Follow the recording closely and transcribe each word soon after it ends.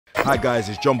Hi guys,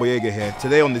 it's John Boyega here.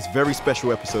 Today on this very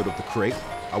special episode of The Crate,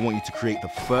 I want you to create the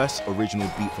first original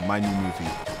beat for my new movie,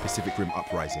 Pacific Rim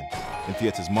Uprising, in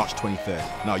theaters March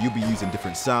 23rd. Now you'll be using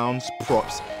different sounds,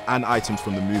 props, and items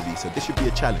from the movie, so this should be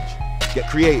a challenge. Get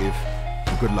creative,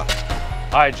 and good luck.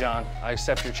 All right, John, I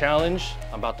accept your challenge.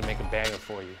 I'm about to make a banger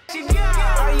for you.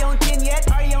 Are you on 10 yet?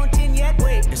 Are you on 10 yet?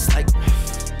 Wait, it's like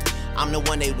I'm the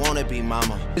one they wanna be,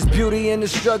 mama. There's beauty in the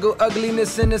struggle,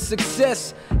 ugliness in the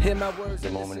success. Hear my words, The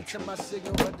moment of listen to my truth.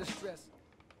 signal of distress.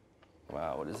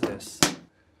 Wow, what is this?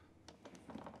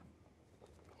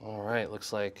 All right,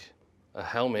 looks like a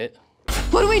helmet.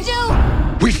 What do we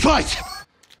do? We fight!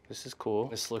 This is cool.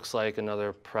 This looks like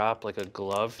another prop, like a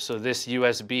glove. So this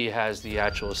USB has the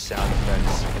actual sound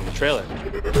effects in the trailer.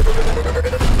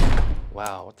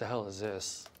 Wow, what the hell is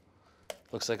this?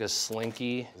 Looks like a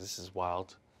slinky. This is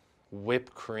wild.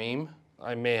 Whipped cream.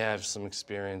 I may have some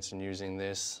experience in using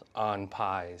this on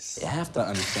pies. You have to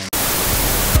understand.